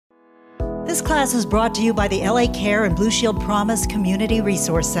This class is brought to you by the LA Care and Blue Shield Promise Community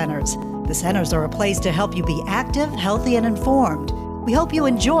Resource Centers. The centers are a place to help you be active, healthy, and informed. We hope you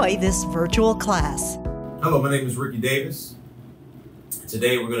enjoy this virtual class. Hello, my name is Ricky Davis.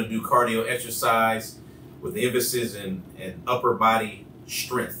 Today we're going to do cardio exercise with emphasis in upper body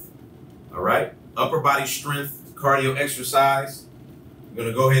strength. All right, upper body strength cardio exercise. We're going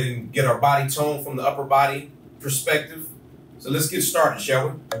to go ahead and get our body tone from the upper body perspective. So let's get started, shall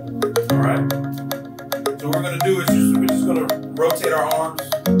we? All right. So what we're going to do is we're just going to rotate our arms.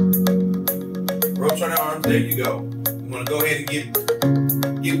 Rotate our arms. There you go. We're going to go ahead and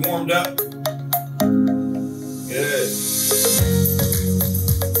get warmed up. Good.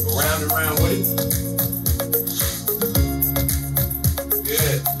 Go round and round with it.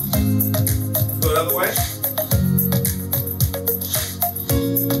 Good. Let's go the other way.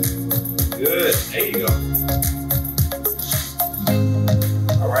 Good. There you go.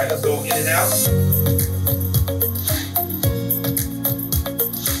 All right, let's go in and out.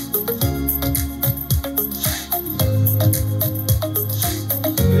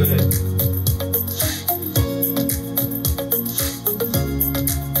 Good.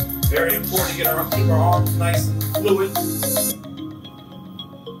 Very important to keep our arms nice and fluid.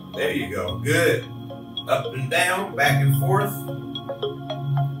 There you go. Good. Up and down, back and forth.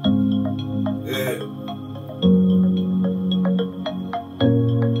 Good.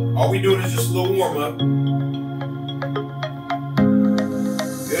 All we doing is just a little warm up.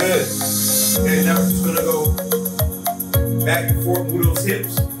 Good. Okay, now we're just gonna go back and forth with those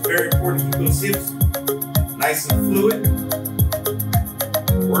hips. Very important to keep those hips nice and fluid.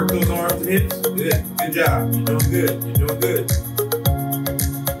 Work those arms and hips. Good. Good job. You're doing good. You're doing good.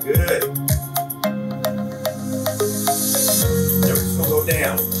 Good. Now we're just gonna go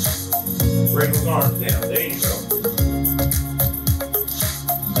down. Bring those arms down. There you go.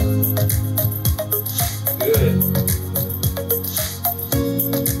 Good.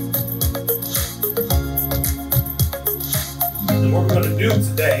 And what we're going to do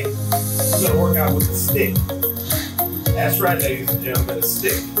today, we're going to work out with a stick. That's right, ladies and gentlemen, a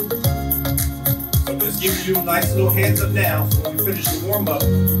stick. So I'm just giving you a nice little heads up now, so when we finish the warm up,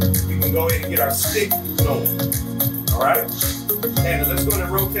 we can go ahead and get our stick going. All right? And let's go ahead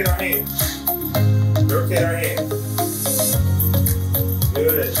and rotate our hands. Rotate our hands.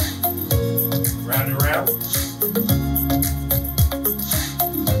 Good. Round and round.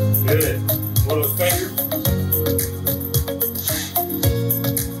 Good. One of those fingers.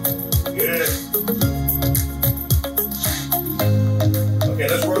 Good. Okay,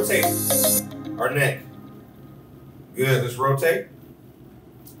 let's rotate our neck. Good. Let's rotate.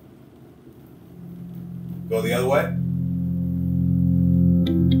 Go the other way.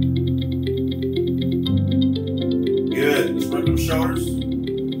 Good. Let's rub them shoulders.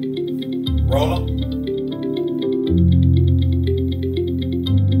 Roll them.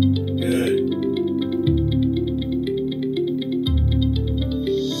 Good.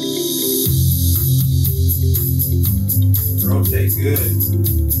 Rotate. Good.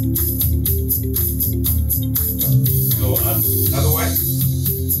 Go other way.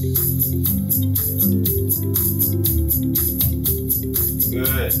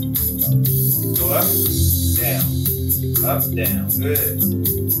 Good. Go up, down. Up, down. Good.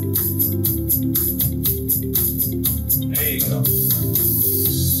 There you go.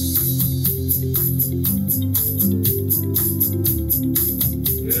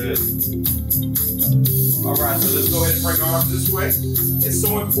 Good. All right, so let's go ahead and bring our arms this way. It's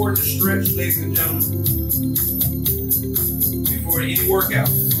so important to stretch, ladies and gentlemen, before any workout.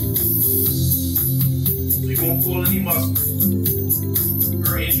 So you won't pull any muscles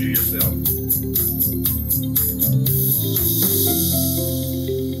or injure yourself.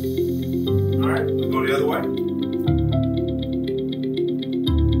 All right, let's go the other way.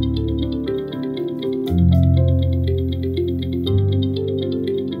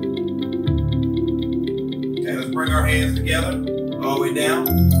 Okay, let's bring our hands together, all the way down.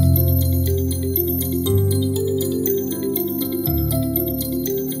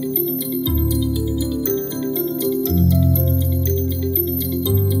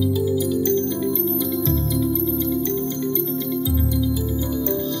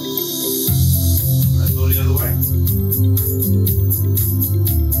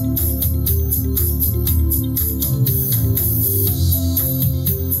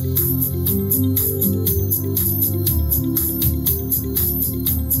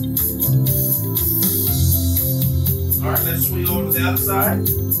 Let's swing over to the other side.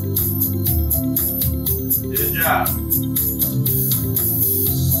 Good job.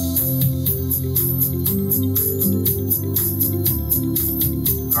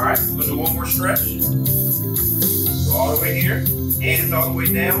 All right, we're gonna do one more stretch. Go all the way here, hands all the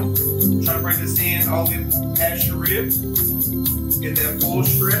way down. Try to bring this hand all the way past your ribs. Get that full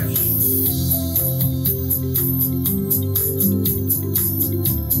stretch.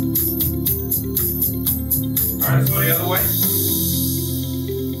 All right, let's go the other way.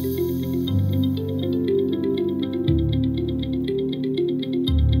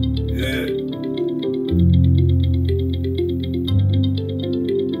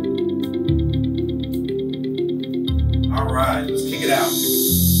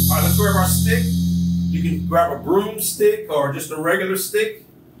 Grab our stick. You can grab a broomstick or just a regular stick.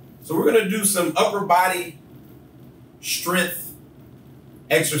 So we're going to do some upper body strength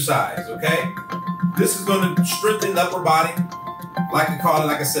exercise, okay? This is going to strengthen the upper body. Like I call it,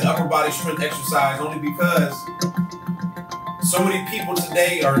 like I said, upper body strength exercise, only because so many people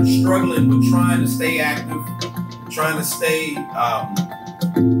today are struggling with trying to stay active, trying to stay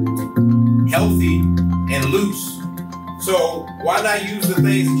healthy and loose. So why not use the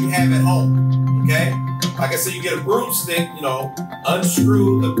things that you have at home, okay? Like I said, you get a broomstick, you know,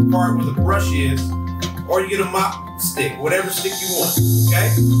 unscrew the part where the brush is, or you get a mop stick, whatever stick you want, okay?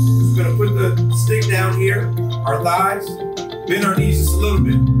 So we're gonna put the stick down here, our thighs, bend our knees just a little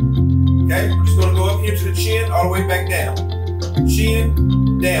bit, okay? We're just gonna go up here to the chin, all the way back down. Chin,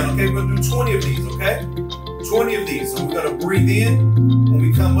 down, okay? We're gonna do 20 of these, okay? 20 of these. So we're gonna breathe in when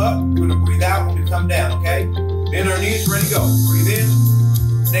we come up, we're gonna breathe out when we come down, okay? Bend our knees, ready to go. Breathe in,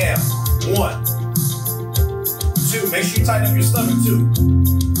 down. 1, 2. Make sure you tighten up your stomach too.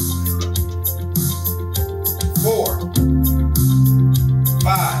 4,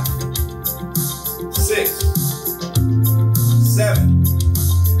 5, 6, 7,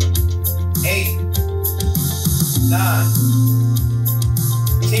 8, 9,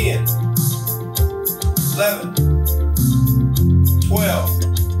 10, 11, 12,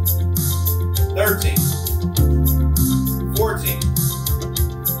 13, 14,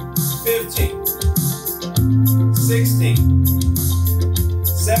 15, 16,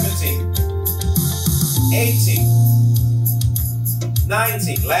 17, 18,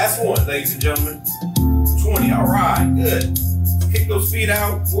 19. Last one, ladies and gentlemen. 20. All right, good. Kick those feet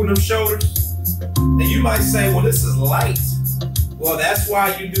out, move them shoulders. Now you might say, well, this is light. Well, that's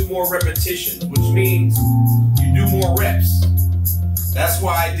why you do more repetitions, which means you do more reps. That's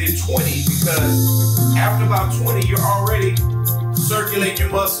why I did 20, because after about 20, you're already circulating your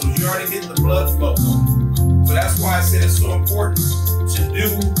muscles. You're already getting the blood flow going. So that's why I said it's so important to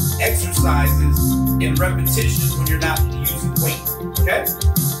do exercises in repetitions when you're not using weight, okay?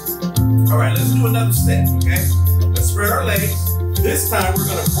 All right, let's do another set, okay? Let's spread our legs. This time we're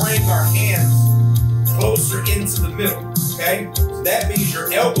gonna bring our hands closer into the middle, okay? So that means your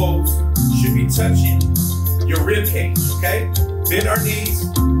elbows should be touching your rib cage, okay? Bend our knees,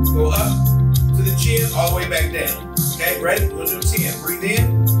 go up to the chin, all the way back down. Okay, ready? We're gonna do 10. Breathe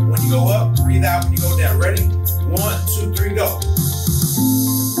in when you go up, breathe out when you go down. Ready? 1, 2, 3, go.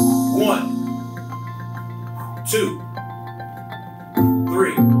 1, 2,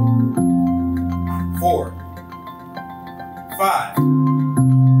 3, 4, 5,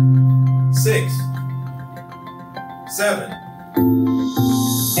 6, 7,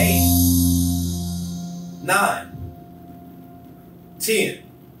 8, 9, 10,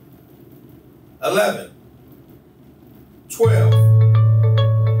 11, 12,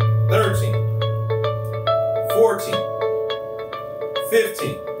 13, 14,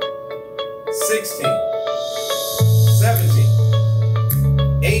 15, 16,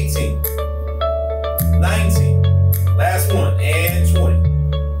 17, 18, 19, last one, and 20.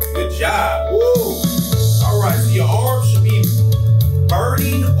 Good job. Woo! All right, so your arms should be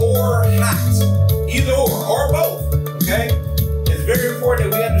burning or hot, either or both, okay? It's very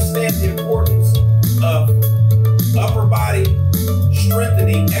important that we understand the importance of upper body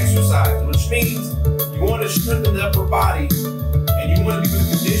strengthening exercise, which means you want to strengthen the upper body and you want to be good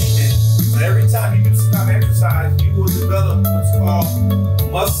conditioning. So every time you do some kind of exercise, you will develop what's called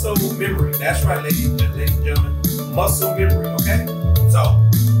muscle memory. That's right, ladies and gentlemen, muscle memory, okay? So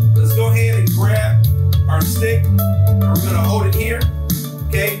let's go ahead and grab our stick and we're going to hold it here,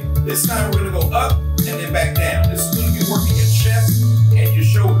 okay? This time we're going to go up and then back down. This is going to be working your chest and your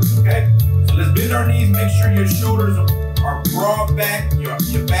shoulders, okay? So let's bend our knees, make sure your shoulders are broad back, your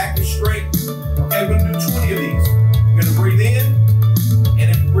back is straight. Okay, we're gonna do 20 of these. We're gonna breathe in and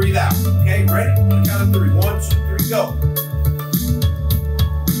then breathe out. Okay, ready? On the count of 3. 1, 2, 3, go.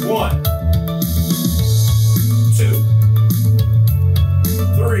 1, 2,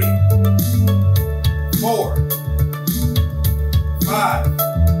 3, 4, 5,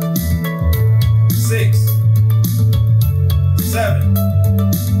 6, 7,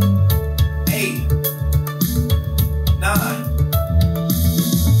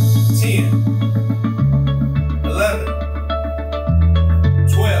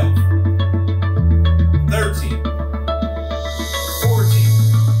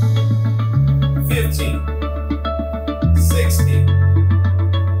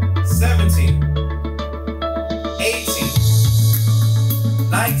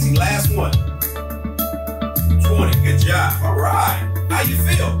 you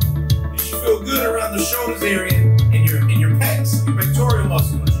feel? You should feel good around the shoulders area and your pecs, your pectoral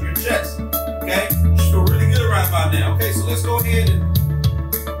muscles, your chest. Okay? You should feel really good right about now. Okay, so let's go ahead and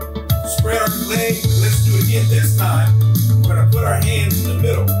spread our legs. Let's do it again. This time, we're gonna put our hands in the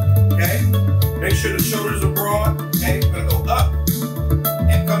middle. Okay? Make sure the shoulders are broad. Okay? We're gonna go up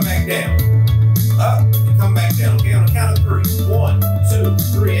and come back down. Up and come back down. Okay, on the count of 3. 1, 2,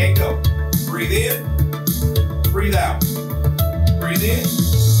 3, and go. Breathe in, breathe out. Breathe in,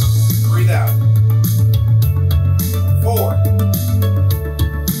 breathe out. 4,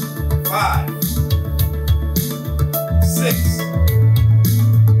 5, 6,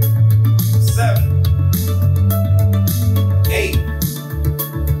 7, 8,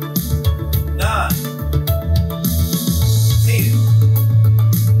 9, 10,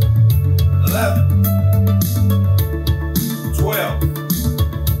 11, 12,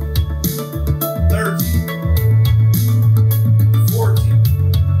 13, 14,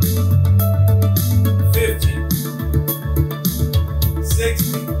 15,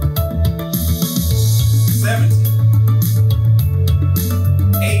 16, 17,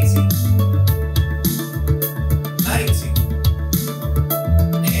 18, 19,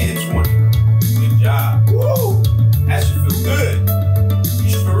 and 20. Good job. Woo! That should feel good. You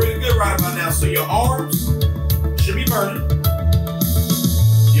should feel really good right about now. So your arms should be burning.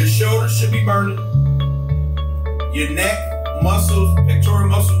 Your shoulders should be burning. Your neck, muscles, pectoral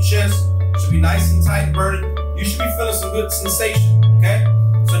muscle, chest should be nice and tight and burning. You should be feeling some good sensation, okay?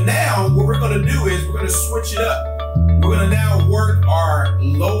 So now what we're gonna do is we're gonna switch it up. We're gonna now work our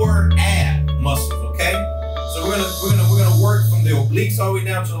lower ab muscles, okay? So we're gonna work from the obliques all the way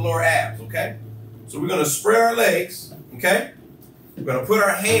down to the lower abs, okay? So we're gonna spread our legs, okay? We're gonna put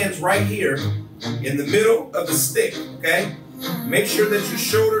our hands right here in the middle of the stick, okay? Make sure that your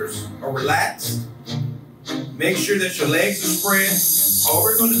shoulders are relaxed. Make sure that your legs are spread. All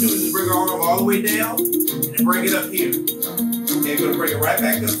we're going to do is bring our arm all the way down and bring it up here. Okay, we're going to bring it right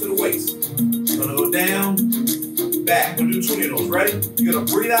back up to the waist. We're going to go down, back. We're going to do 20 of those. Ready? You're going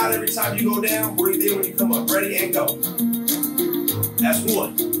to breathe out every time you go down. Breathe in when you come up. Ready? And go. That's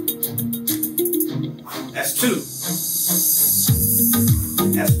 1. That's 2.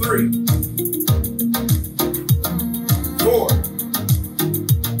 That's 3. 4,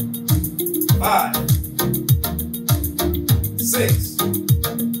 5, 6,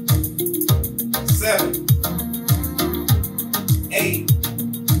 7, 8,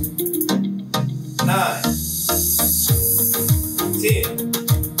 9, 10,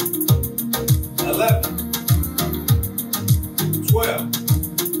 11, 12,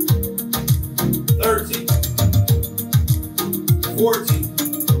 13, 14,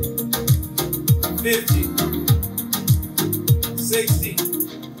 15, 16,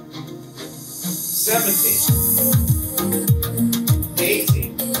 17,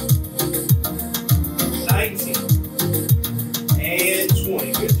 18, 19, and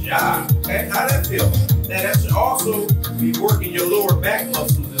 20. Good job. Okay, how that feel? Now that should also be working your lower back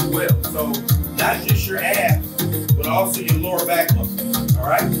muscles as well. So not just your abs, but also your lower back muscles. All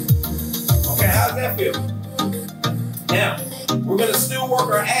right? Okay, how's that feel? Now, we're gonna still work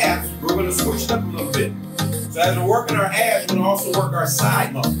our abs. We're gonna switch it up a little bit. So as we're working our abs, we're gonna also work our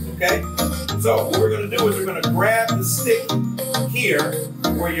side muscles, okay? So what we're gonna do is we're gonna grab the stick here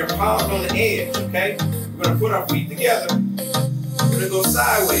where your palm's on the edge, okay? We're gonna put our feet together. We're gonna go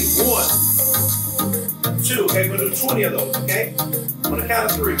sideways. 1, 2, okay? We're gonna do 20 of those, okay? On the count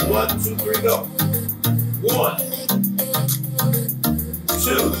of 3. 1, 2, 3, go. 1,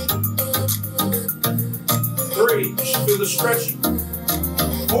 2, 3. You should feel the stretching.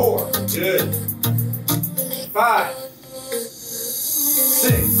 4, good. 5,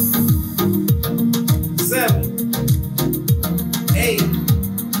 6, 7, 8,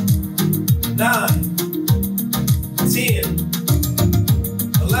 9, 10,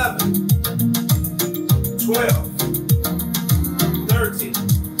 11, 12, 13,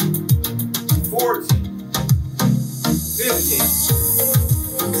 14, 15,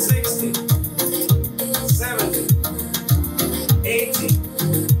 16, 17, 18,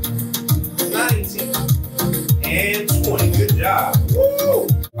 19, and 20. Good job. Woo!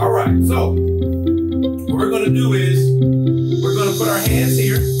 All right, so what we're going to do is we're going to put our hands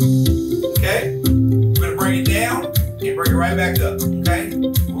here, okay? We're going to bring it down and bring it right back up, okay?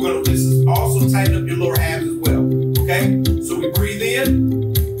 This is also tighten up your lower abs as well, okay? So we breathe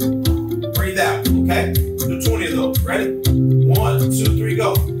in, breathe out, okay? Do 20 of those. Ready? 1, 2, 3,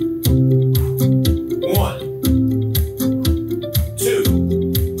 go. 1, 2,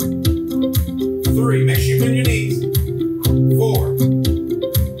 3. Make sure you bend your knees. 4,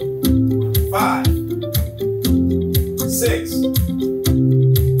 5, 6,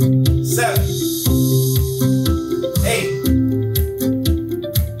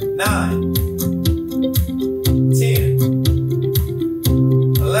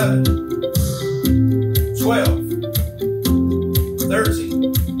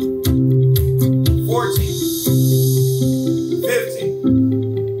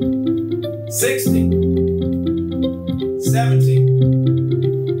 16,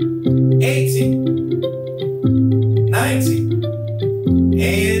 17, 18, 19,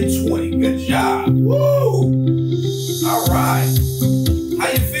 and 20. Good job. Woo! All right. How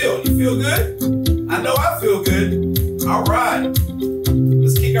you feel? You feel good? I know I feel good. All right.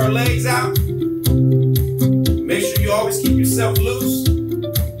 Let's kick our legs out. Make sure you always keep yourself loose.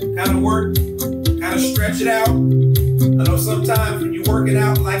 Kind of work, kind of stretch it out. I know sometimes when you're working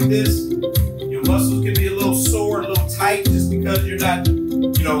out like this, your muscles can be a little sore, a little tight, just because you're not,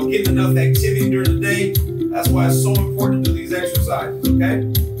 getting enough activity during the day. That's why it's so important to do these exercises, okay?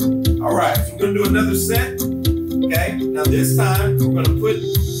 All right, so we're gonna do another set, okay? Now this time, we're gonna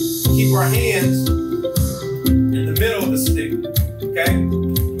keep our hands in the middle of the stick, okay?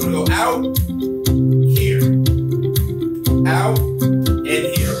 We're gonna go out, here, out, and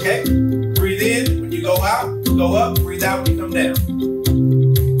here, okay? Breathe in when you go out, go up, breathe out when you come down.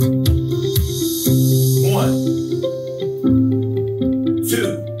 1,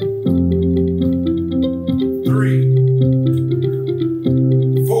 2, 3,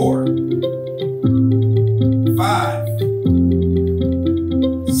 4, 5,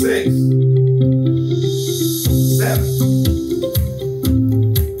 6, 7,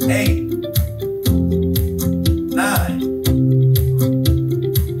 8, 9,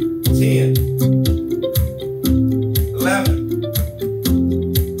 10, 11,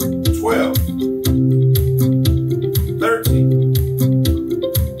 12, 13,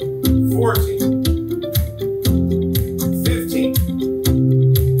 14, 15,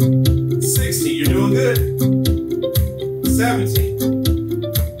 16, you're doing good. 17,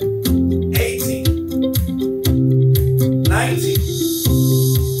 18, 19,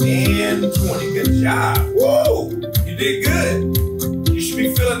 and 20. Good job. Whoa! You did good. You should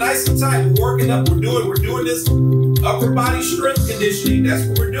be feeling nice and tight. We're working up. We're doing this upper body strength conditioning. That's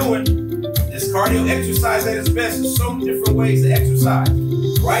what we're doing. This cardio exercise at its best. There's so many different ways to exercise.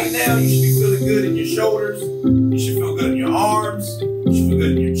 Right now, you should be feeling good in your shoulders. You should feel good in your arms. You should feel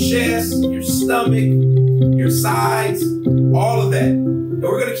good in your chest, your stomach, your sides, all of that. And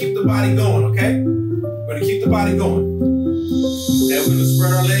we're going to keep the body going, okay? We're going to keep the body going. Then we're going to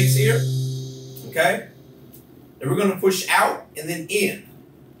spread our legs here, okay? Then we're going to push out and then in.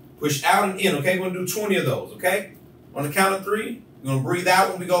 Push out and in, okay? We're going to do 20 of those, okay? On the count of 3, we're going to breathe out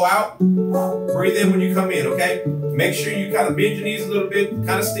when we go out. Breathe in when you come in, okay? Make sure you kind of bend your knees a little bit,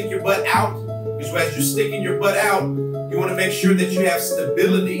 kind of stick your butt out. Because as you're sticking your butt out, you want to make sure that you have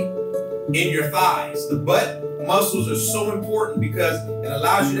stability in your thighs. The butt muscles are so important because it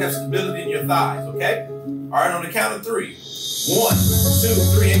allows you to have stability in your thighs, okay? All right, on the count of 3. 1, 2,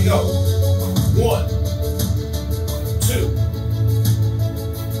 3, and go. 1, 2,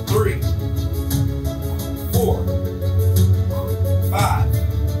 3, 4,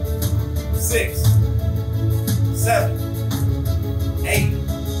 5, 6, 7, 8,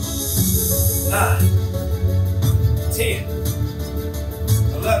 9, 10,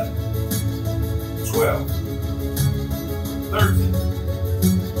 11, 12, 13,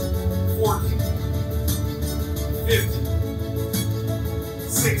 14, 15,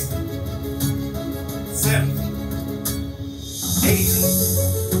 16, 17,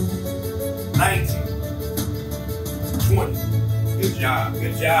 18, 19, 20. Good job,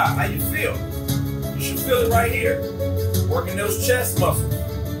 good job. How you feel? You should feel it right here. Working those chest muscles.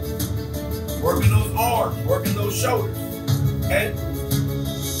 Working those arms, working those shoulders, okay?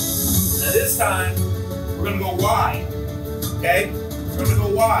 Now this time, we're gonna go wide, okay? We're gonna go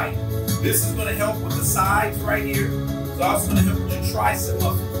wide. This is gonna help with the sides right here. It's also gonna help with your tricep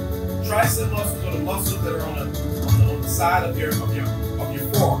muscles. Tricep muscles are the muscles that are on the side of your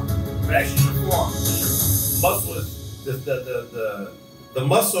forearm. But actually your forearm. Your muscle is the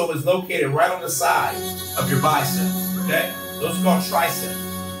muscle is located right on the side of your biceps, okay? Those are called triceps.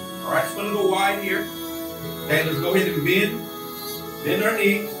 All right, so we're gonna go wide here. Okay, let's go ahead and bend our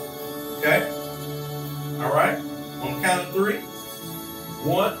knees. Okay. All right. On the count of 3.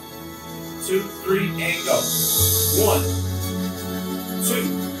 1, 2, 3, and go. 1, 2,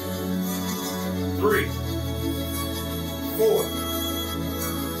 3, 4,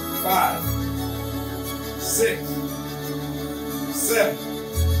 5, 6, 7,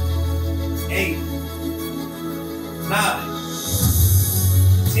 8, 9,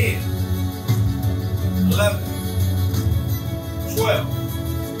 10, 11, 12,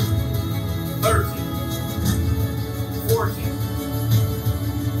 13, 14,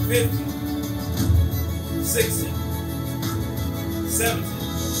 15, 16, 17,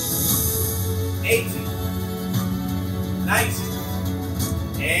 18,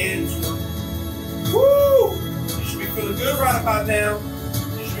 19, and 20. Woo! You should be feeling good right about now.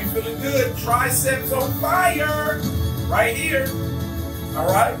 You should be feeling good. Triceps on fire right here. All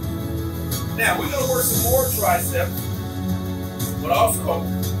right. Now we're going to work some more triceps, but also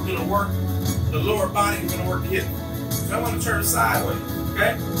we're going to work the lower body. We're going to work the hip. So I'm going to turn sideways.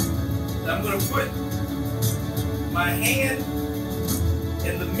 Okay. Now I'm going to put my hand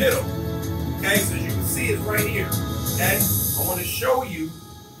in the middle. Okay. So as you can see, it's right here. Okay. I want to show you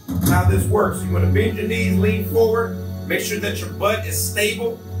how this works. You want to bend your knees, lean forward. Make sure that your butt is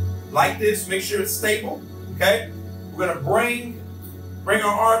stable like this. Make sure it's stable. Okay. We're going to bring our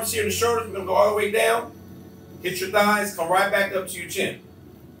arms here to the shoulders. We're going to go all the way down. Hit your thighs. Come right back up to your chin.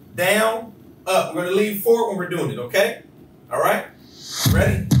 Down, up. We're going to lean forward when we're doing it. Okay. All right.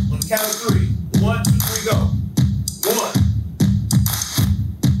 Ready? On the count of 3. 1, 2, 3, go. 1,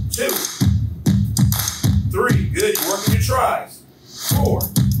 2, 3. Good. You're working your tries. 4,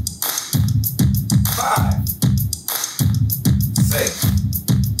 5, 6,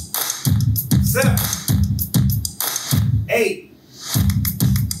 7, 8,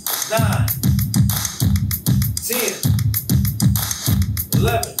 9, 10,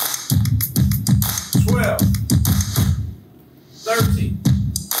 11, 12, 13,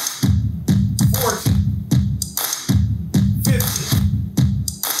 14, 15,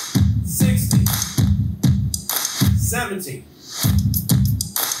 16, 17,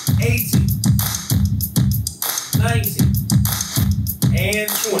 18, 19, and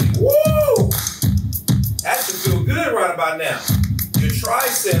 20. Woo! That should feel good right about now. Your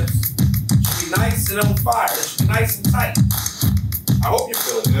triceps should be nice and on fire. It should be nice and tight. I hope you're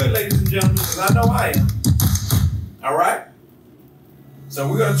feeling good, ladies and gentlemen, because I know I am. All right? So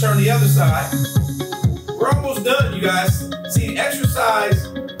we're going to turn the other side. We're almost done, you guys. See, exercise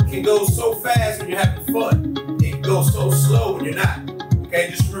can go so fast when you're having fun. It can go so slow when you're not.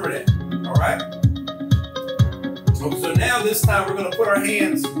 Okay, just remember that. All right? So now this time we're going to put our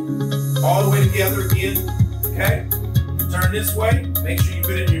hands all the way together again. Okay? Turn this way. Make sure you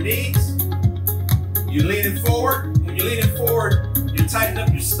bend in your knees. You're leaning forward. When you're leaning forward, you're tightening up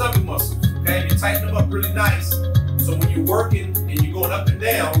your stomach muscles. Okay? You tighten them up really nice. So when you're working and you're going up and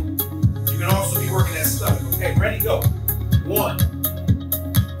down, you can also be working that stomach. Okay, ready, go. 1,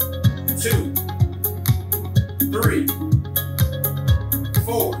 2, 3,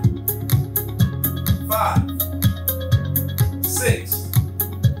 4, 5, 6,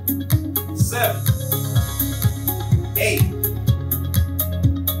 7, 8,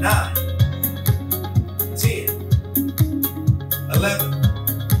 9, 10, 11,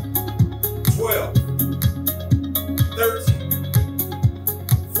 12, 13,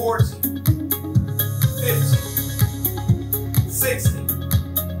 14, 15, 16,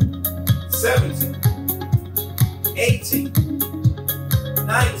 17, 18,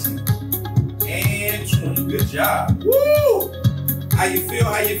 19, and 20. Good job. Woo! How you feel?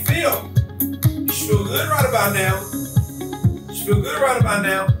 How you feel? You should feel good right about now. You should feel good right about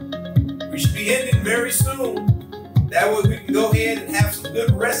now. We should be ending very soon. That way we can go ahead and have some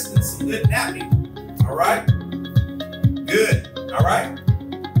good rest and some good napping. All right? Good. All right?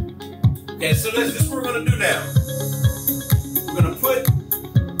 Okay, so this is what we're going to do now. We're going to put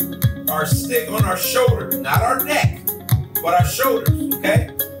our stick on our shoulder, not our neck, but our shoulders, okay?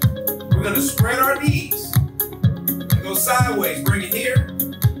 We're going to spread our knees and go sideways. Bring it here.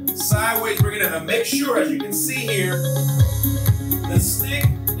 Sideways, bring it in. Now make sure, as you can see here, the stick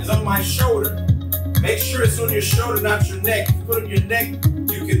is on my shoulder. Make sure it's on your shoulder, not your neck. If you put it on your neck,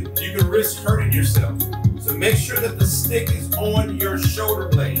 you can risk hurting yourself. So make sure that the stick is on your shoulder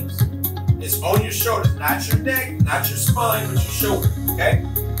blades. It's on your shoulders, not your neck, not your spine, but your shoulder, okay?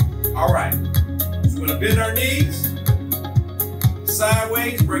 All right. So we're gonna bend our knees.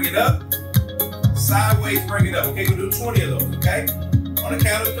 Sideways, bring it up. Sideways, bring it up. Okay, we'll do 20 of those, okay? On the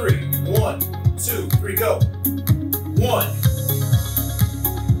count of 3. 1, 2, 3, go. 1,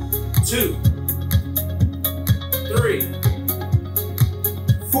 2, 3,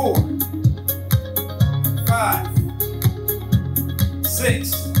 4, 5,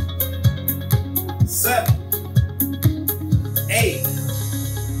 6, 7, 8,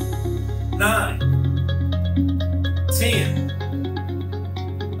 9, 10,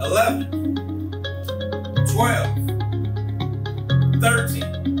 11, 12, 13,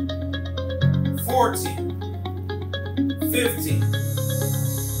 14, 15,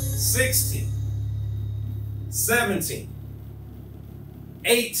 16, 17,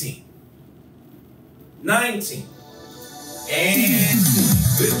 18, 19, and 20.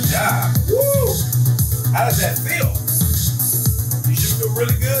 Good job. Woo! How does that feel? You should feel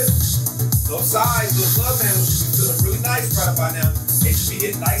really good. Those sides, those love handles should be feeling really nice right about now. They should be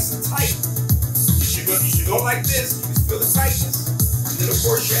getting nice and tight. You should go like this. You can feel the tightness. And then of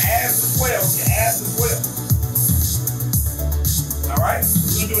course your abs as well. All right,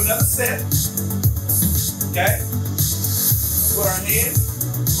 we're gonna do another set. Okay, put our hands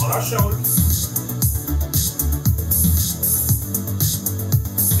on our shoulders.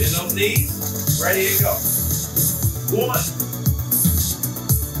 Bend those knees. Ready to go. 1,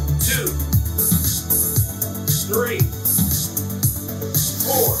 2, 3,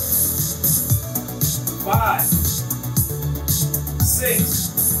 4, 5, 6,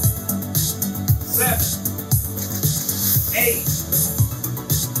 7, 8,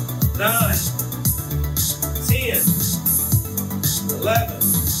 9, 10, 11,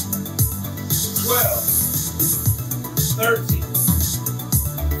 12, 13,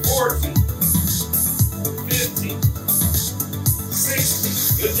 14, 15,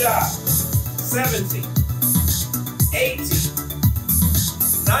 16, good job, 17, 18,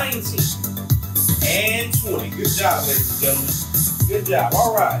 19, and 20. Good job, ladies and gentlemen. Good job.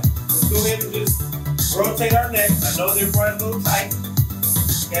 All right, let's go ahead and just rotate our necks. I know they're probably a little tight.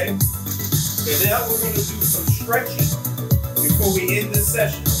 Okay? Okay, now we're going to do some stretching before we end this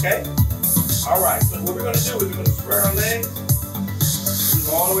session, okay? All right, so what we're going to do is we're going to spread our legs, move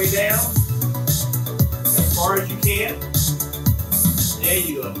all the way down, as far as you can. There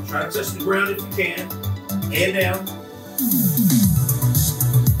you go. Try to touch the ground if you can. Head down.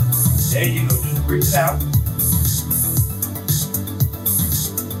 There you go. Just breathe it out.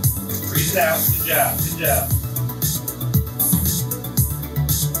 Breathe it out. Good job. Good job.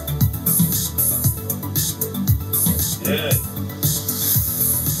 Good.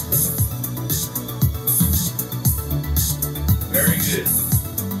 Very good.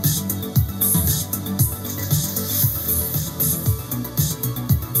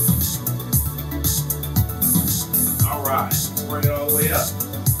 All right. Bring it all the way up.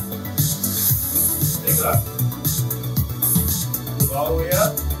 Take it up. Move all the way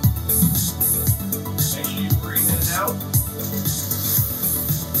up. Make sure you breathe in and out.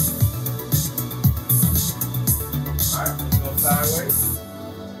 All right, go sideways.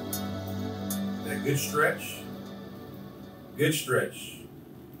 That good stretch. Good stretch.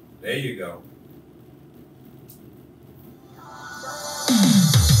 There you go.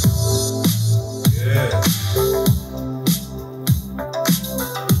 Good.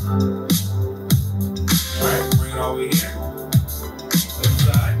 All right, bring it all the way here. Other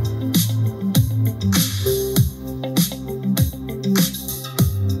side.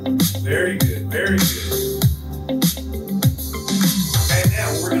 Very good, very good. Okay, now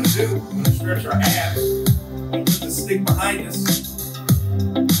what we're going to do, we're going to stretch our abs. We're going to put the stick behind us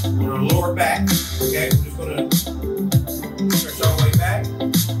on our lower back. Okay, we're just going to stretch all the way back.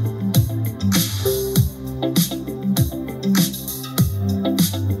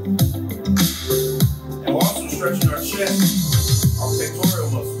 And we're also stretching our chest, our pectoral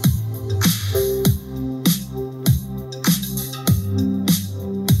muscles.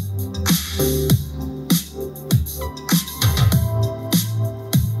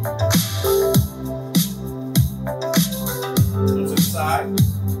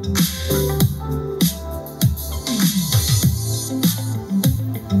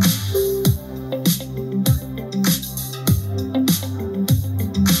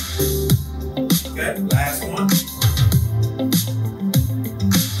 Okay, last one.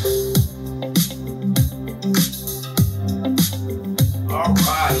 All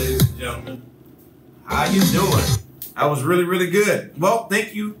right, ladies and gentlemen. How you doing? That was really, really good. Well,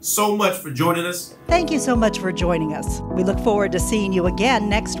 thank you so much for joining us. Thank you so much for joining us. We look forward to seeing you again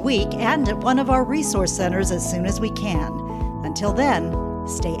next week and at one of our resource centers as soon as we can. Until then,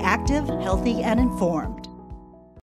 stay active, healthy, and informed.